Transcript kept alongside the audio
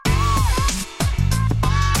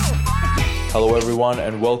Hello everyone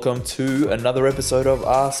and welcome to another episode of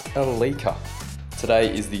Ask a Leaker.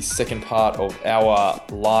 Today is the second part of our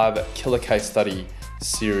live killer case study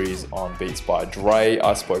series on Beats by Dre.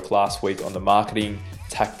 I spoke last week on the marketing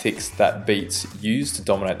tactics that Beats use to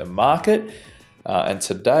dominate the market. And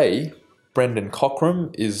today, Brendan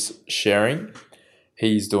Cockram is sharing.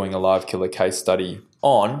 He's doing a live killer case study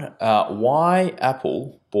on why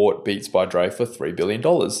Apple bought Beats by Dre for $3 billion.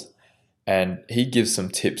 And he gives some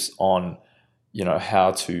tips on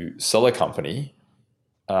how to sell a company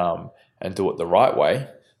and do it the right way.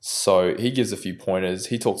 So he gives a few pointers.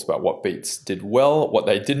 He talks about what Beats did well, what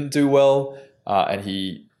they didn't do well, and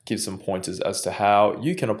he gives some pointers as to how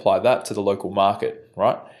you can apply that to the local market,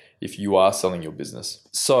 right? If you are selling your business.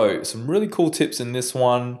 So some really cool tips in this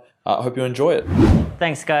one. I hope you enjoy it.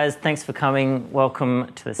 Thanks, guys. Thanks for coming.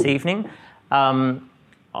 Welcome to this evening.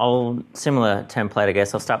 Similar template, I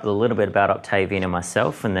guess. I'll start with a little bit about Octavian and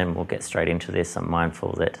myself, and then we'll get straight into this. I'm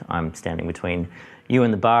mindful that I'm standing between you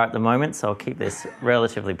and the bar at the moment, so I'll keep this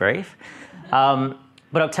relatively brief.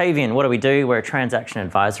 But Octavian, what do? We're a transaction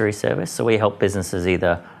advisory service, so we help businesses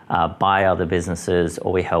either buy other businesses,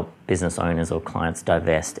 or we help business owners or clients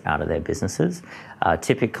divest out of their businesses.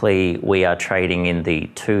 Typically, we are trading in the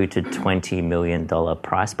 $2 to $20 million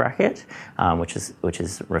price bracket, which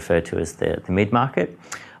is referred to as the mid-market.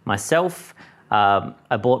 Myself,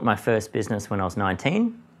 I bought my first business when I was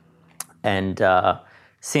 19, and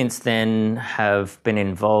since then have been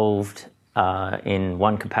involved in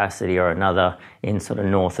one capacity or another in sort of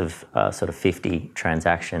north of 50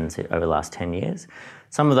 transactions over the last 10 years.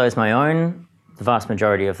 Some of those my own, the vast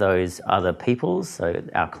majority of those other people's, so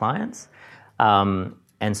our clients.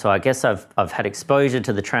 And so I guess I've had exposure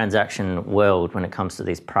to the transaction world when it comes to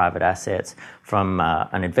these private assets from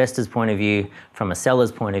an investor's point of view, from a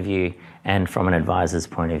seller's point of view, and from an advisor's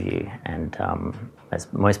point of view. And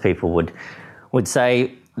as most people would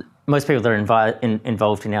say, most people that are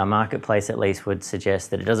involved in our marketplace at least would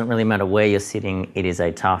suggest that it doesn't really matter where you're sitting, it is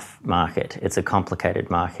a tough market. It's a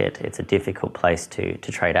complicated market. It's a difficult place to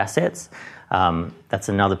trade assets. That's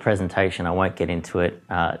another presentation. I won't get into it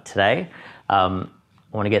today. I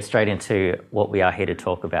want to get straight into what we are here to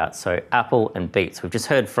talk about. So Apple and Beats. We've just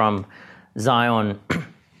heard from Zion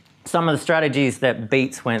some of the strategies that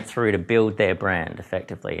Beats went through to build their brand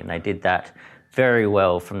effectively, and they did that very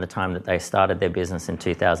well from the time that they started their business in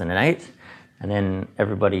 2008, and then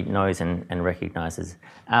everybody knows and recognizes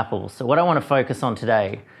Apple. So what I want to focus on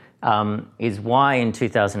today is why in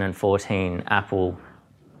 2014 Apple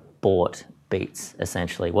bought Beats,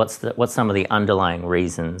 essentially. What's some of the underlying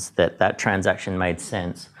reasons that transaction made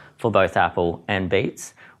sense for both Apple and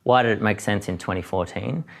Beats? Why did it make sense in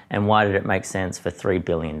 2014? And why did it make sense for $3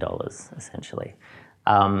 billion, essentially?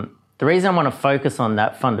 The reason I want to focus on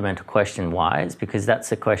that fundamental question, why, is because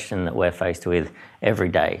that's a question that we're faced with every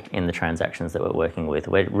day in the transactions that we're working with.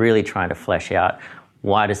 We're really trying to flesh out,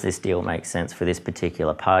 why does this deal make sense for this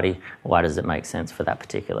particular party? Why does it make sense for that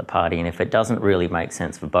particular party? And if it doesn't really make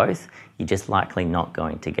sense for both, you're just likely not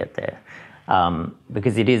going to get there.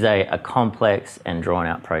 Because it is a complex and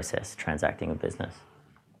drawn-out process, transacting a business.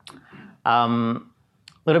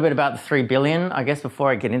 A little bit about the $3 billion, I guess,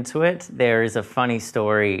 before I get into it. There is a funny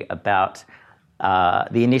story about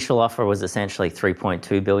the initial offer was essentially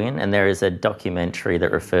 $3.2 billion, and there is a documentary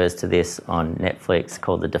that refers to this on Netflix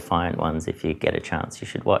called The Defiant Ones. If you get a chance, you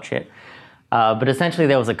should watch it. But essentially,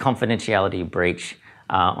 there was a confidentiality breach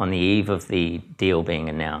on the eve of the deal being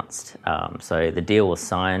announced. So the deal was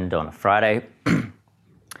signed on a Friday.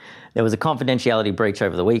 There was a confidentiality breach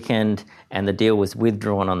over the weekend, and the deal was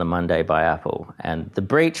withdrawn on the Monday by Apple. And the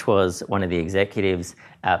breach was one of the executives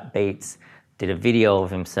at Beats did a video of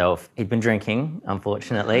himself. He'd been drinking,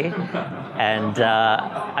 unfortunately, and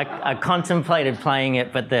I contemplated playing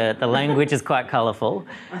it, but the language is quite colourful,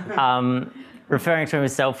 referring to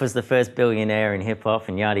himself as the first billionaire in hip-hop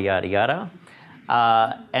and yada, yada, yada.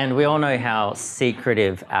 And we all know how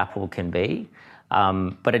secretive Apple can be.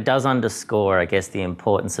 But it does underscore, I guess, the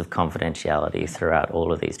importance of confidentiality throughout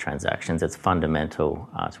all of these transactions. It's fundamental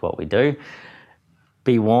to what we do.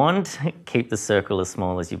 Be warned, keep the circle as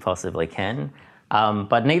small as you possibly can.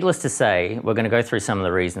 But needless to say, we're going to go through some of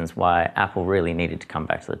the reasons why Apple really needed to come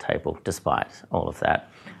back to the table, despite all of that.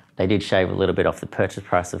 They did shave a little bit off the purchase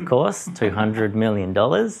price, of course, $200 million.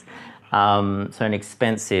 So an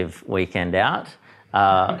expensive weekend out.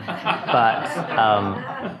 But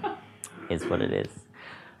is what it is.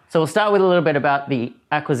 So we'll start with a little bit about the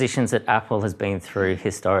acquisitions that Apple has been through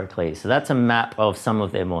historically. So that's a map of some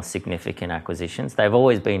of their more significant acquisitions. They've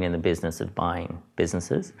always been in the business of buying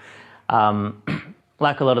businesses.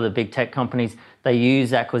 like a lot of the big tech companies, they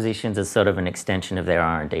use acquisitions as sort of an extension of their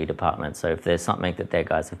R&D department. So if there's something that their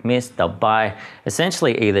guys have missed, they'll buy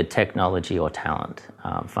essentially either technology or talent.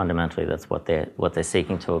 Fundamentally, that's what they're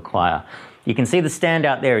seeking to acquire. You can see the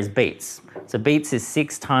standout there is Beats. So Beats is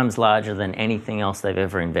 6 times larger than anything else they've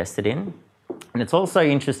ever invested in. And it's also,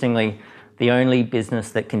 interestingly, the only business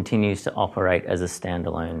that continues to operate as a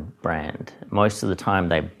standalone brand. Most of the time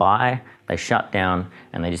they buy, they shut down,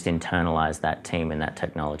 and they just internalize that team and that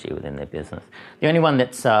technology within their business. The only one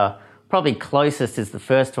that's probably closest is the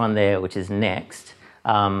first one there, which is Next,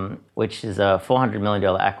 which is a $400 million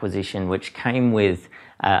acquisition, which came with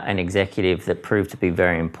an executive that proved to be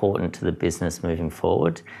very important to the business moving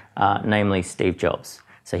forward, namely Steve Jobs.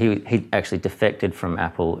 So he actually defected from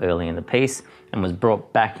Apple early in the piece and was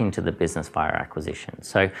brought back into the business via acquisition.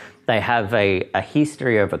 So they have a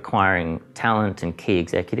history of acquiring talent and key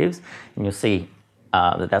executives, and you'll see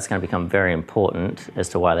that's going to become very important as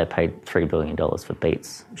to why they paid $3 billion for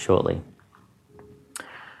Beats shortly.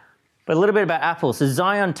 But a little bit about Apple. So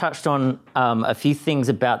Zion touched on a few things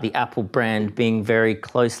about the Apple brand being very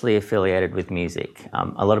closely affiliated with music.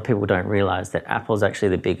 A lot of people don't realize that Apple is actually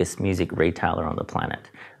the biggest music retailer on the planet.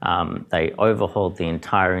 They overhauled the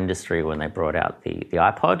entire industry when they brought out the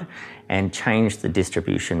iPod and changed the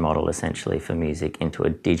distribution model essentially for music into a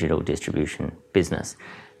digital distribution business.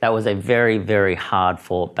 That was a very, very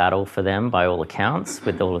hard-fought battle for them by all accounts,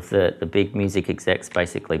 with all of the big music execs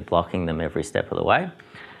basically blocking them every step of the way.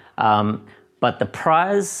 But the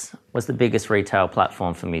prize was the biggest retail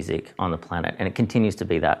platform for music on the planet, and it continues to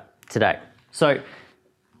be that today. So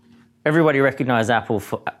everybody recognises Apple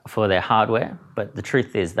for their hardware, but the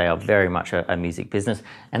truth is they are very much a music business,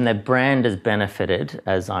 and their brand has benefited,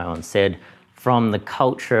 as Zion said, from the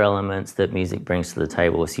culture elements that music brings to the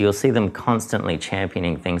table. So you'll see them constantly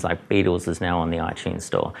championing things like Beatles is now on the iTunes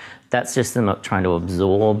store. That's just them trying to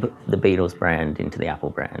absorb the Beatles brand into the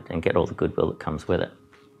Apple brand and get all the goodwill that comes with it.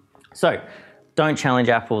 So don't challenge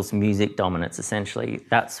Apple's music dominance, essentially.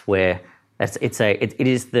 That's where it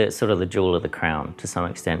is the sort of the jewel of the crown to some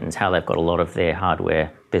extent, and it's how they've got a lot of their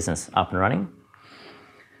hardware business up and running.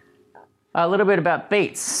 A little bit about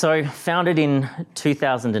Beats. So founded in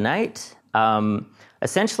 2008,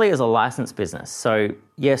 essentially as a licensed business. So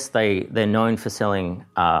yes, they're known for selling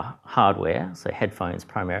hardware, so headphones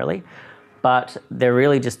primarily, but they're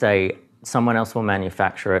really just someone else will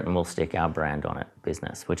manufacture it and we'll stick our brand on it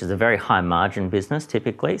business, which is a very high margin business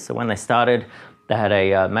typically. So when they started, they had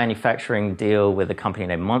a manufacturing deal with a company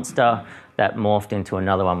named Monster that morphed into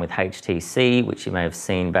another one with HTC, which you may have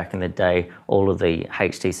seen back in the day. All of the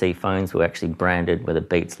HTC phones were actually branded with a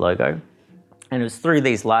Beats logo. And it was through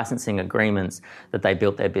these licensing agreements that they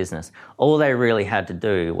built their business. All they really had to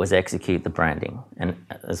do was execute the branding. And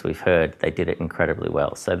as we've heard, they did it incredibly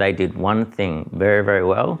well. So they did one thing very, very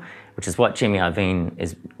well, which is what Jimmy Iovine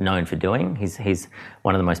is known for doing. He's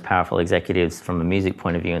one of the most powerful executives from a music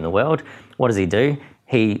point of view in the world. What does he do?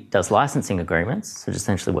 He does licensing agreements, which is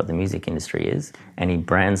essentially what the music industry is, and he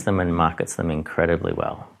brands them and markets them incredibly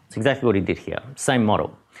well. It's exactly what he did here. Same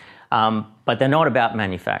model. But they're not about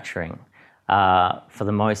manufacturing. For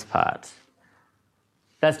the most part.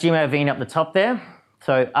 That's Jimmy Iovine up the top there.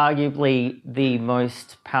 So arguably the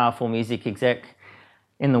most powerful music exec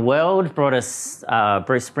in the world. Brought us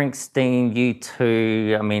Bruce Springsteen,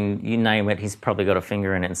 U2, I mean, you name it, he's probably got a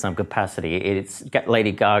finger in it in some capacity. It's got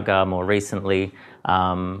Lady Gaga more recently,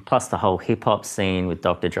 plus the whole hip-hop scene with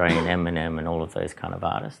Dr. Dre and Eminem and all of those kind of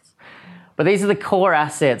artists. But these are the core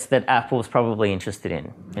assets that Apple's probably interested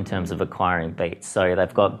in terms of acquiring Beats. So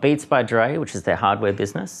they've got Beats by Dre, which is their hardware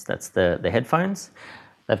business. That's the headphones.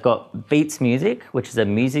 They've got Beats Music, which is a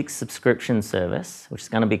music subscription service, which is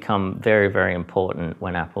going to become very, very important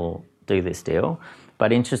when Apple do this deal.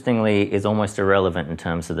 But interestingly, is almost irrelevant in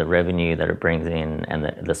terms of the revenue that it brings in and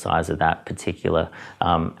the size of that particular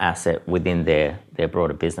asset within their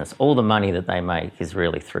broader business. All the money that they make is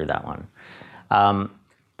really through that one.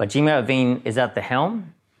 But Jimmy Iovine is at the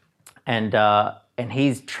helm, and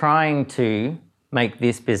he's trying to make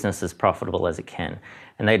this business as profitable as it can.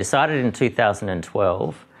 And they decided in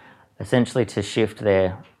 2012, essentially, to shift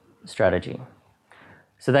their strategy.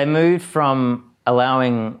 So they moved from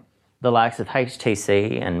allowing the likes of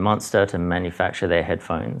HTC and Monster to manufacture their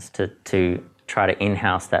headphones to try to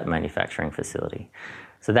in-house that manufacturing facility.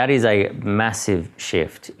 So that is a massive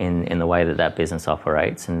shift in the way that business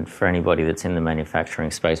operates. And for anybody that's in the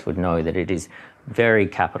manufacturing space would know that it is very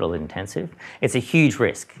capital intensive. It's a huge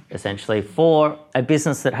risk, essentially, for a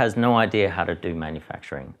business that has no idea how to do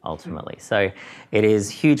manufacturing, ultimately. So it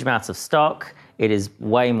is huge amounts of stock. it is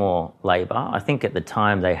way more labour. I think at the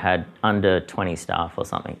time they had under 20 staff or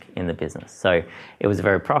something in the business. So it was a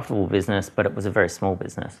very profitable business, but it was a very small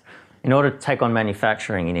business. In order to take on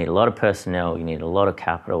manufacturing, you need a lot of personnel, you need a lot of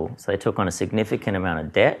capital. So they took on a significant amount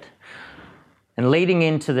of debt. And leading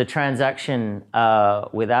into the transaction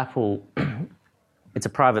with Apple, it's a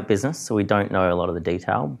private business, so we don't know a lot of the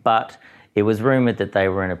detail, but it was rumoured that they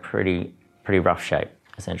were in a pretty rough shape.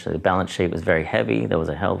 Essentially, the balance sheet was very heavy. There was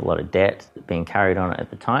a hell of a lot of debt being carried on it at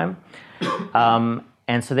the time.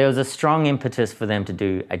 And so there was a strong impetus for them to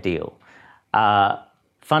do a deal.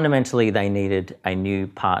 Fundamentally, they needed a new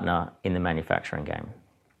partner in the manufacturing game.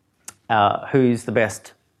 Who's the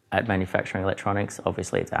best at manufacturing electronics?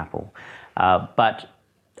 Obviously, it's Apple. But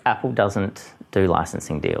Apple doesn't do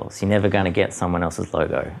licensing deals. You're never going to get someone else's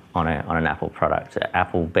logo on an Apple product.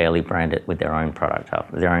 Apple barely brand it with their own product,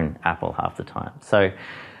 their own Apple half the time. So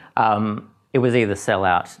it was either sell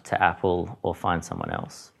out to Apple or find someone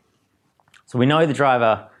else. So we know the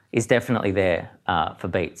driver is definitely there for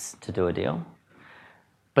Beats to do a deal.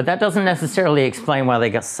 But that doesn't necessarily explain why they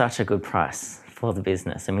got such a good price for the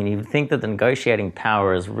business. I mean, you'd think that the negotiating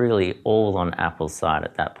power is really all on Apple's side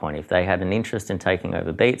at that point. If they had an interest in taking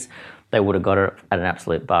over Beats, they would have got it at an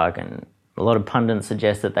absolute bargain. A lot of pundits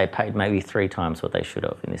suggest that they paid maybe 3 times what they should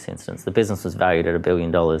have in this instance. The business was valued at $1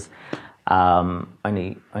 billion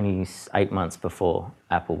only 8 months before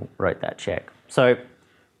Apple wrote that check. So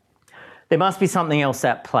there must be something else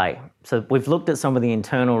at play. So we've looked at some of the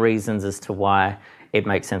internal reasons as to why it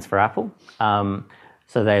makes sense for Apple.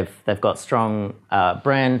 So they've got strong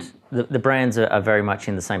brand. The brands are very much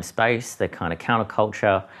in the same space. They're kind of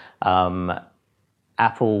counterculture.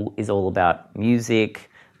 Apple is all about music.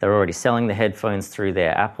 They're already selling the headphones through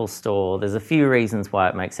their Apple store. There's a few reasons why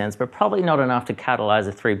it makes sense, but probably not enough to catalyze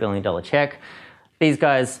a $3 billion check. These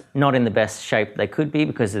guys, not in the best shape they could be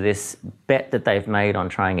because of this bet that they've made on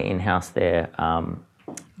trying to in-house their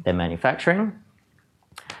manufacturing.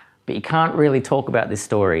 But you can't really talk about this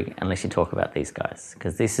story unless you talk about these guys,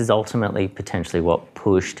 because this is ultimately potentially what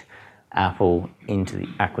pushed Apple into the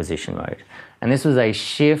acquisition mode. And this was a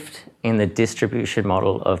shift in the distribution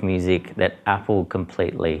model of music that Apple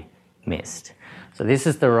completely missed. So this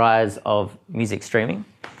is the rise of music streaming.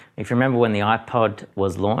 If you remember when the iPod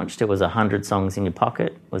was launched, it was 100 songs in your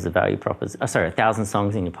pocket was the value proposition. 1,000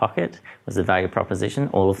 songs in your pocket was the value proposition.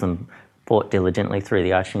 All of them bought diligently through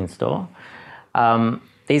the iTunes store.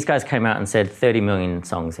 These guys came out and said 30 million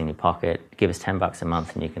songs in your pocket, give us $10 a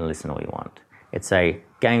month and you can listen all you want. It's a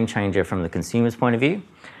game changer from the consumer's point of view.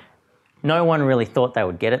 No one really thought they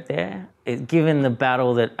would get it there. Given the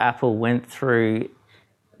battle that Apple went through,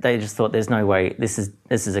 they just thought there's no way, this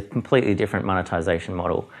is a completely different monetization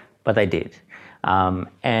model, but they did.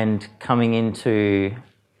 And coming into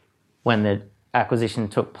when the acquisition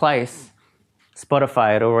took place,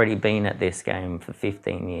 Spotify had already been at this game for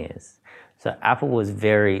 15 years. So Apple was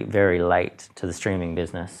very, very late to the streaming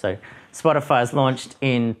business. So Spotify's launched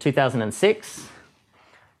in 2006.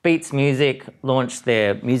 Beats Music launched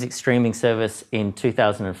their music streaming service in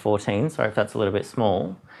 2014. Sorry if that's a little bit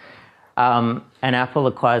small. And Apple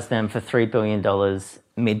acquires them for $3 billion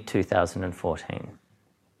mid-2014.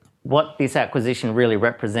 What this acquisition really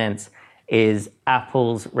represents is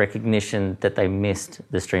Apple's recognition that they missed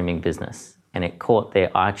the streaming business, and it caught their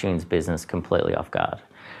iTunes business completely off guard.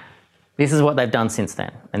 This is what they've done since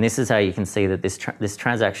then, and this is how you can see that this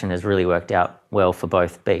transaction has really worked out well for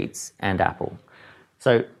both Beats and Apple.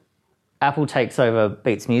 So Apple takes over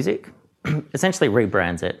Beats Music, essentially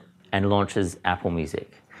rebrands it, and launches Apple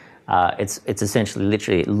Music. It's essentially,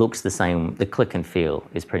 literally, it looks the same. The click and feel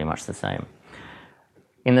is pretty much the same.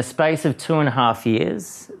 In the space of 2.5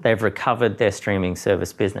 years, they've recovered their streaming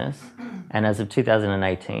service business, and as of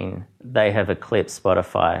 2018, they have eclipsed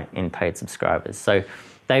Spotify in paid subscribers. So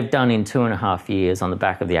they've done in 2.5 years on the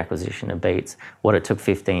back of the acquisition of Beats what it took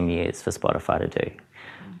 15 years for Spotify to do.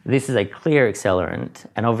 This is a clear accelerant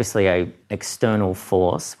and obviously an external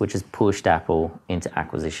force which has pushed Apple into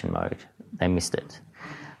acquisition mode. They missed it.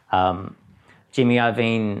 Jimmy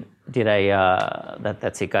Iovine did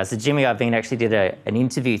that's it, guys. So Jimmy Iovine actually did an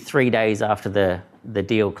interview 3 days after the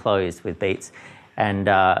deal closed with Beats, and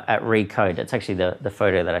at Recode. It's actually the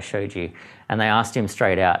photo that I showed you. And they asked him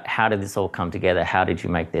straight out, how did this all come together? How did you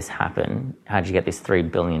make this happen? How did you get this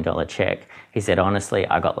 $3 billion check? He said, honestly,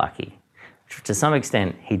 I got lucky. To some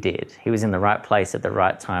extent, he did. He was in the right place at the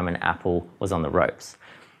right time, and Apple was on the ropes.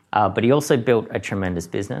 But he also built a tremendous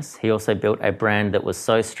business. He also built a brand that was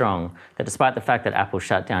so strong that despite the fact that Apple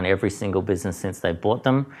shut down every single business since they bought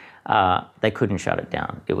them, they couldn't shut it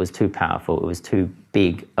down. It was too powerful. It was too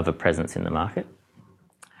big of a presence in the market.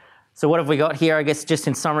 So what have we got here? I guess just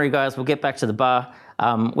in summary, guys, we'll get back to the bar.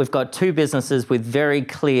 We've got two businesses with very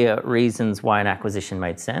clear reasons why an acquisition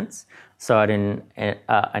made sense. So I'd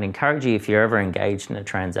encourage you, if you're ever engaged in a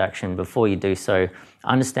transaction, before you do so,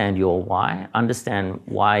 understand your why, understand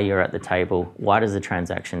why you're at the table, why does the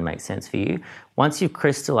transaction make sense for you. Once you've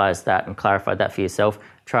crystallized that and clarified that for yourself,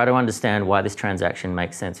 try to understand why this transaction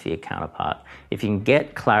makes sense for your counterpart. If you can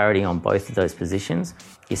get clarity on both of those positions,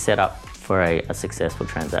 you're set up for a successful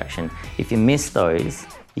transaction. If you miss those,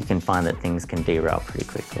 you can find that things can derail pretty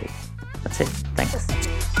quickly. That's it. Thanks.